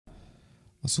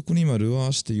あそこに今ルア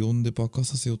ーして呼んで爆破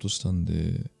させようとしたん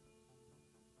で、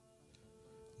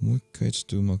もう一回ちょっ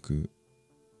とうまく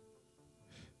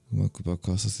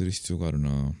爆破させる必要がある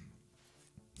な。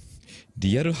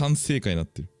リアル反省会になっ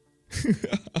てる。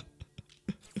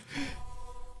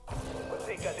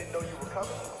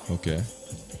オッケー。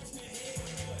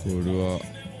これは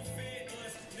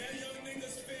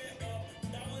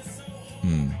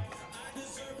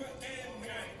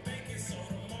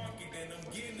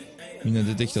みんな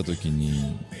出てきたとき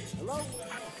に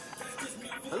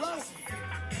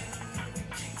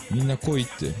みんな来いっ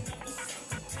て。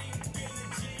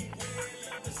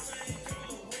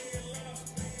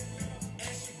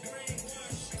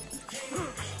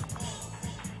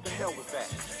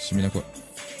みんな来い。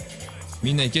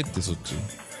みんな行けって。そっち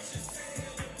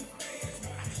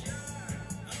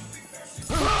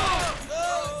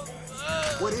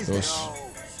よし、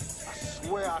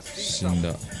死ん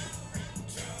だ。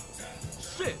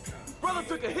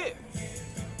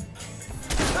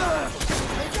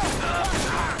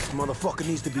Motherfucker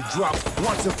needs to be dropped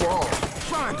once and for all.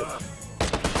 Find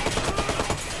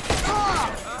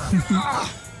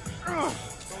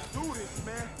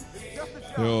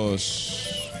him. よ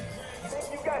し。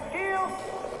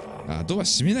あ、ドア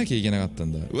閉めなきゃいけなかった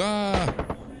んだ。うわ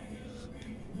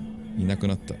ー、いなく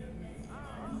なった。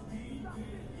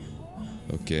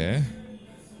オッケー。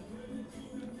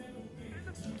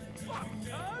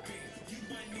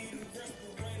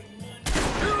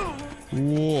お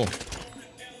お、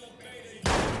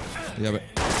やべ。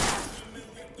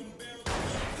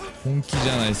本気じ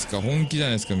ゃないですか、本気じゃ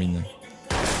ないですか、みんな。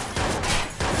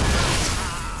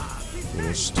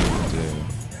殺しといて。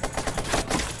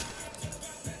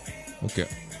オッケー。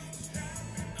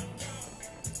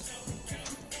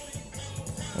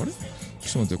あれ、ち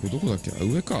ょっと待って、これどこだっけ。あ、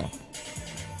上か。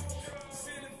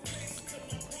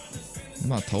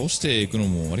まあ倒していくの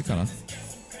も終わりかな。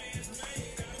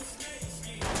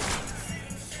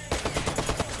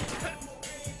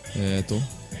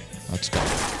あっちか。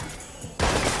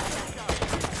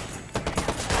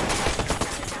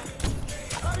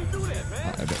あ、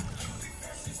やべ。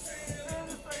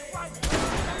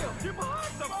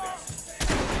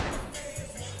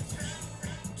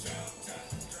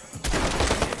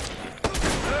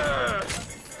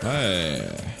は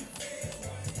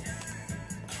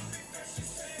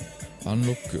い。アン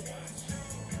ロック。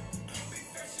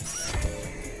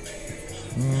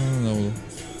なるほど。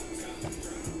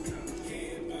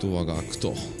ドアが開く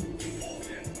と。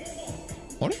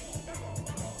あれ、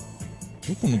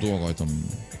どこのドアが開いたの。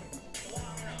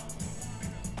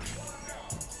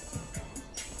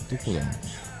どこだ。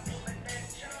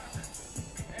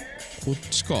こっ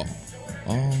ちか。あ、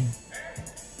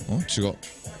違う。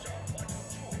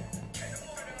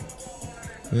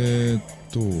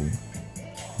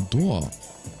ドア、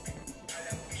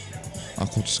あ、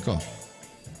こっちか。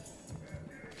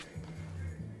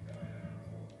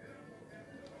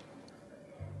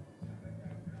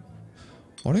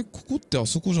あれ、ここってあ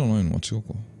そこじゃないの。違う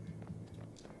か。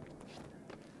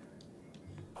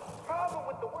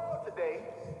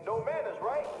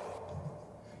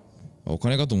あ、お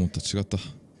金かと思った。違った。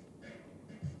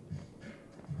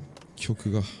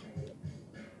曲が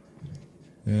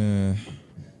オー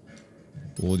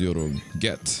ディオログ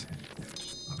ゲット。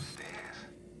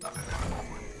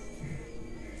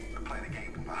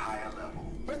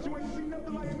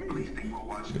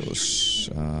よ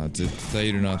し。あー、絶対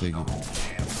いるな、敵。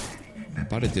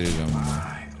バレてるじゃん、も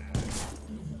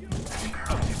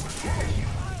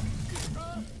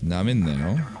う。なめんな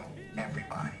よ。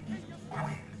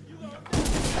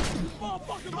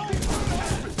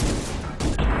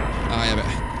あー、やべ。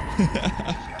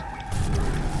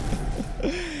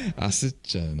焦っ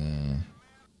ちゃうな。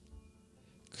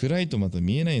暗いとまた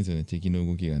見えないんですよね、敵の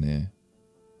動きがね。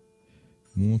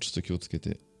もうちょっと気をつけ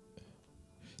て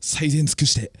最善尽く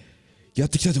してやっ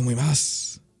ていきたいと思いま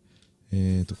す。こ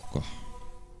こか。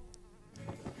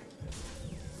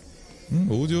オ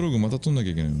ーディオログまた取んなき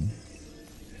ゃいけないの。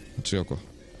違うか。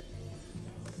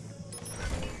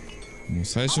もう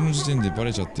最初の時点でバ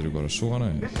レちゃってるからしょうがな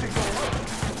い。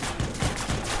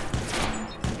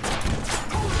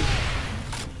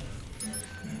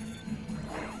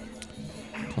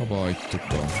カバーいっとく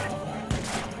か。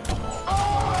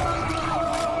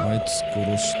あいつ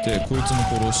殺してこいつも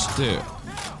殺して。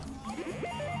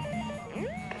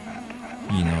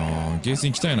いいなぁ、ゲーセ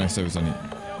ン行きたいな、久々に。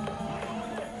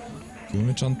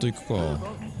嫁ちゃんと行くか。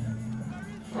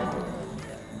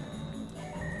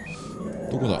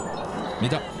どこだ。見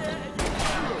た。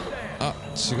あ、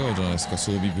違うじゃないですか、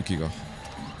装備武器が。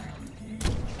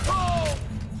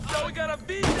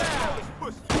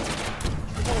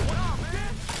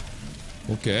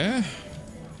オッケー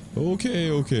オッケ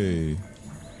ーオッケー。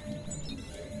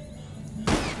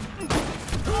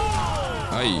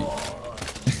はい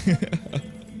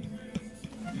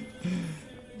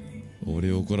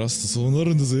俺を怒らすとそうな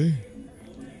るんだぜ。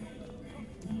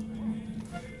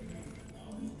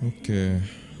オッケー。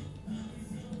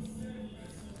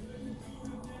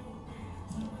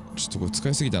ちょっとこれ使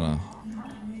いすぎたな。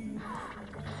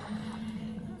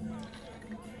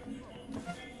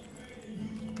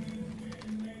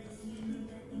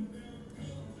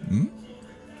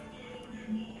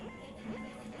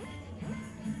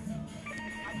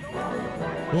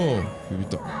おお、ビビっ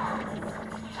た。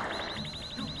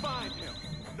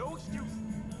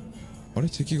あれ、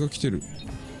敵が来てる。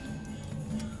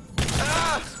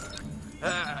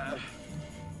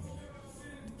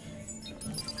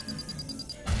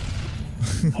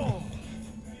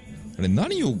あれ、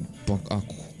何をあ、ここか、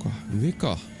上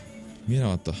か。見えな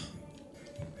かった。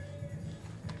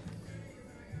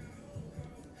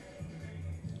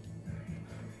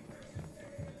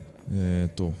エ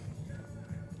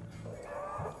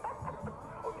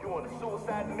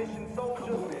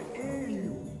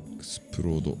クスプ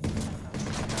ロード。ち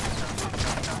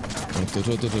ょっ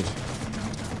と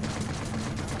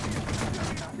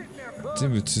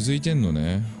全部続いてんの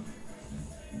ね。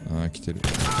ああ、来てる。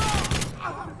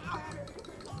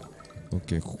オッ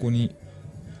ケー、ここに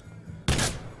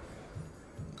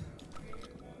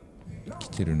来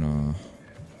てるな。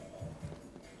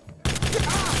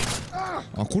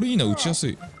あ、これいいな、撃ちやす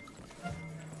い。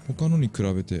他のに比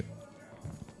べて。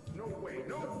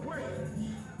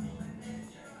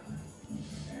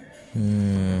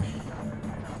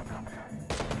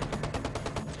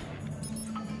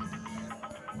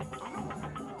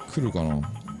来るかな。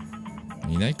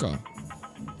いないか。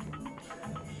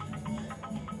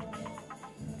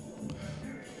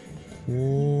こう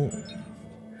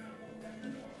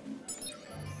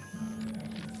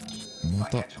ま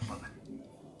た。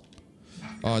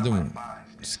あ、でも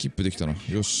スキップできたな。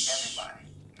よし。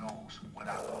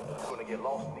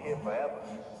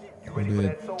これ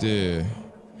で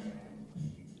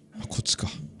こっちか。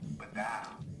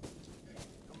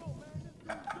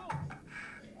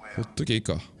ほっときゃいい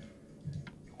か。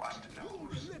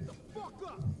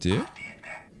で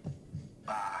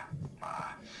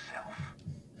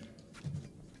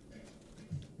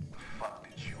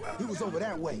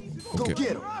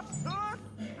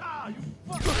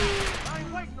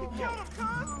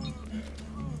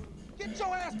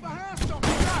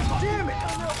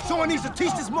Someone needs to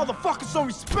teach this motherfucker some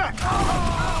respect.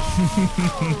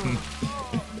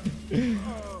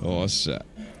 おっしゃ。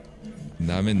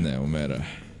なめんなよお前ら。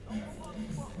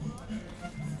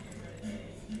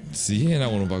強えな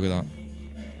この爆弾。こ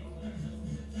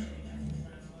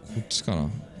っちかな。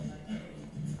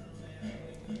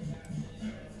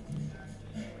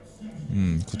う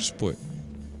ん、こっちっぽい。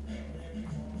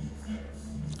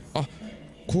あ、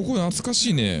ここ懐か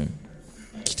しいね。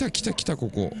来たこ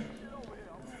こ。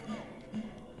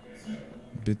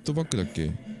ベッドバッグだっ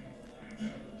け。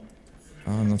あ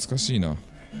ー、懐かしいな。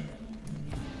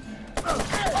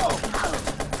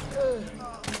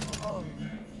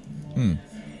うん。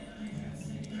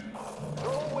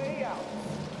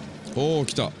おお、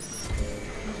来た。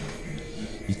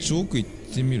一応奥行っ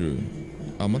てみる。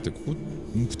あ、待って、ここ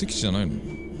目的地じゃないの。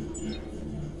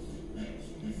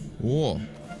おお、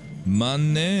ま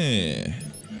んね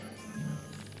ー。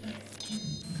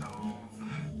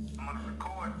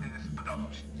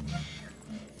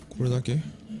これだけ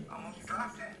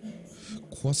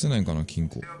壊せないかな、金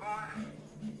庫。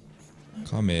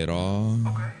カメラエ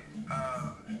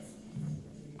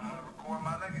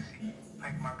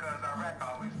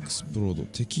クスプロード。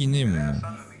敵いねえもん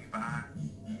な。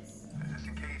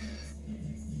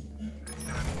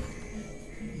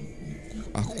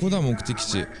あ、ここだ、目的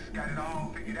地。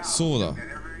そうだ。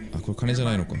あ、これ金じゃ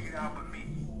ないのか。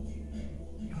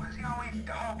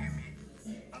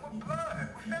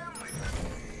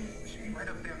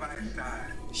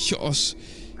よし、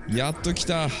やっと来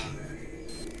た。ハ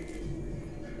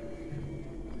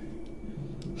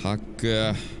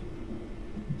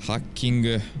ッキン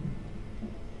グ。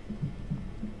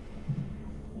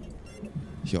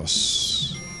よ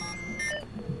し。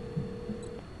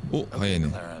お、早い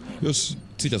ね。よし、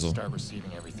着いたぞ。デ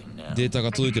ータ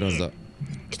が届いてるはずだ。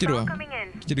来てるわ。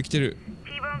来てる。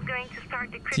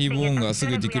T ボーンがす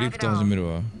ぐディクリプト始める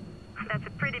わ。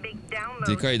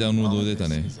でかいダウンロードデータ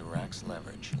ね。こ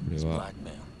れは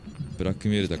ブラック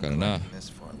メールだからな。も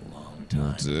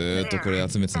うずーっとこれ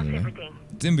集めてたんじゃない？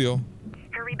全部よ。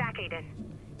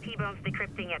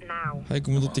早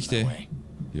く戻ってきて。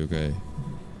了解。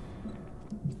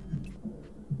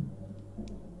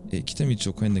で来た道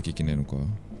を帰んなきゃいけないのか。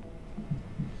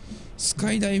ス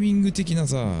カイダイビング的な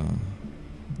さ、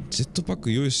ジェットパッ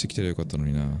ク用意してきたらよかったの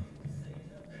にな。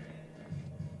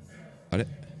あれ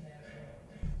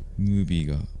ムービー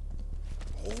が。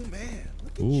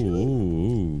お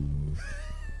お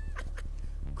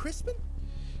クリ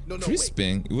ス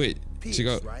ペン？ウェイ、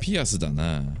違う、ピアスだ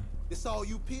な。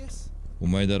お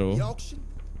前だろ、オ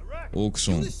ーク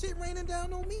ション。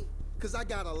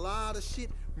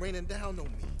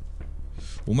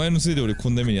お前のせいで俺こ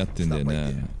んな目に遭ってんだよな。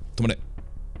止まれ。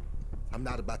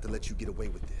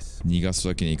逃がす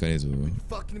わけにいかねえぞ。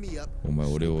お前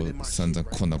俺を散々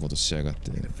こんなことしやがっ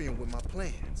て、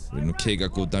俺の計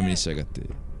画をダメにしやがって。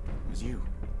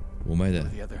お前だ。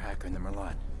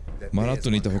マラット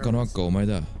にいた他のハッカーはお前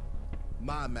だ。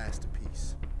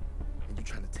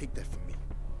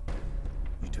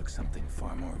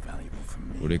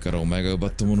俺からお前が奪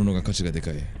ったもののが価値がで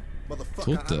かい。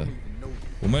取った？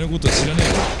お前のことは知らねえ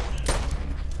よ。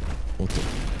おっと。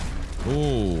お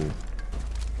お。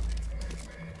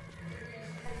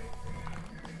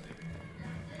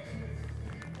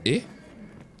え？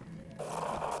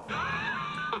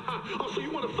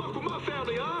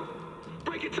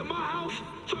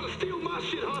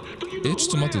え、ちょ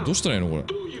っと待って、どうしたらいいのこれ。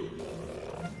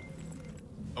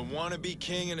A wannabe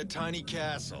king in a tiny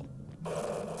castle.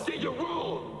 You're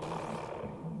wrong.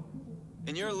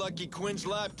 And you're lucky Quinn's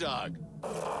lapdog.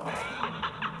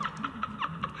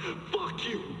 Fuck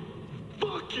you.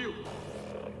 Fuck you.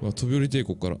 わ、飛び降りてい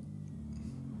こっから。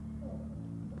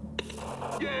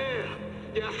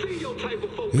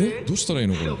え、どうしたらいい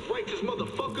のこれ。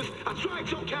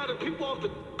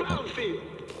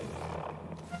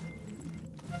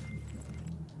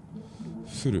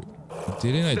フル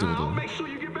出れないってこと？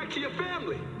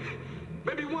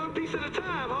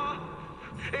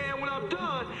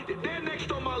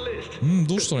うん、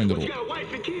どうしたらいいんだろう。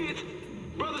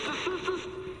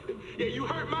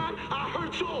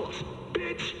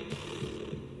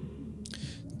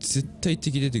絶対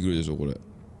敵出てくるでしょこれ。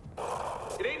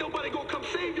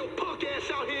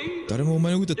誰もお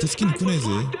前のことは助けに来ないぜ。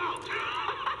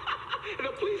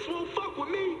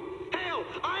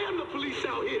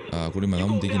ああ、これ今何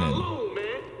もできないの。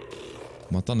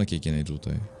待たなきゃいけない状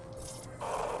態。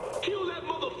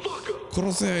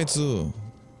殺せあいつ。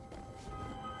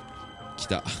来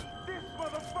た。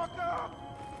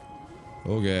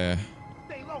オーケー。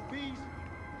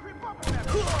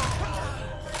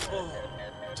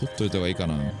取っといた方がいいか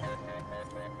な。オ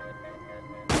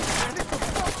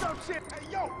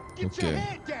ッケー。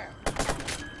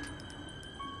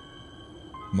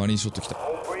マリーショット来た。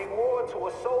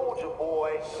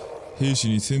兵士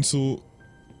に戦争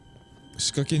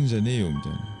仕掛けんじゃねえよみた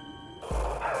いな。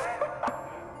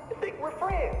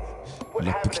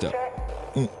ラップ来た。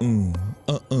うんうん。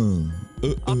あうん。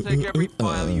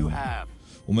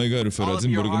お前があるファイルは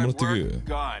全部俺がもらってく。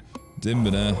全部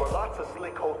な。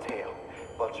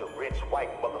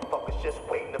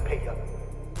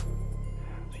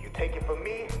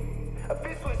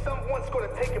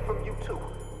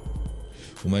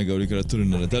お前が俺から取る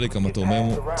なら誰かまたお前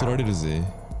も取られるぜ。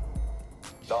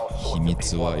秘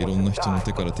密はいろんな人の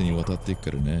手から手に渡っていく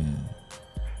からね。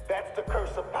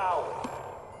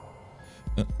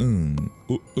うん。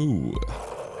おお。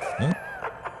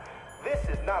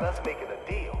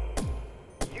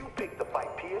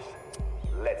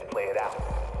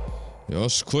よ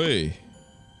し来い。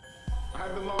おっ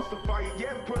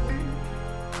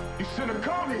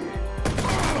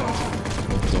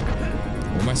と、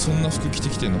お前そんな服着て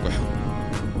きてんのかよ。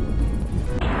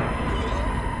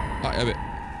あ、やべ。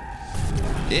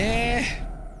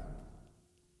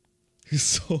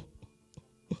嘘。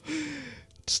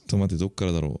ちょっと待って、どっか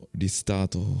らだろう。リスター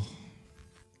ト。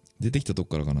出てきたとこ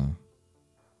からかな。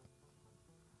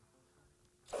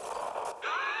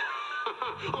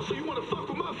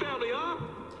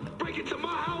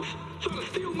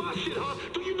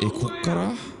こっか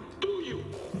ら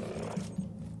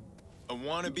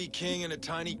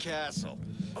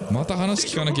また話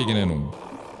聞かなきゃいけないの。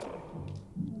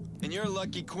取っ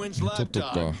とく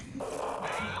か。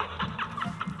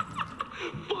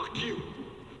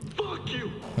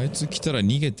あいつ来たら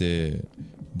逃げて、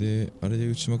で、あれで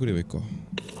撃ちまくればいいか。オ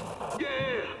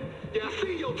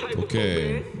ッケ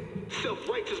ー。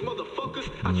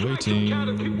Waiting。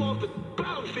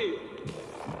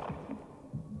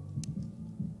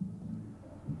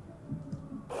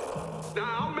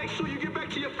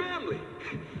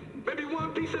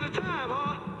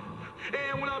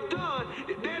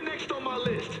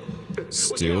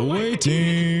Still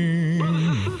waiting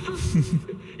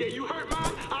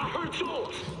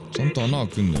ちゃんと穴開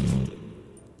くんだよな。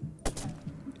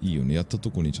いいよね、やった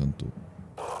とこにちゃんと。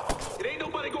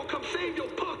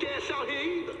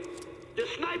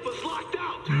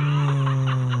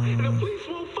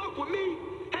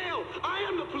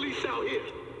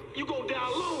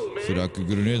フラッグ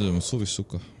グレネードでも装備しと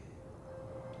くか。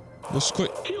よし来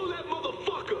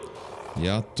い。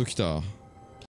やっと来た。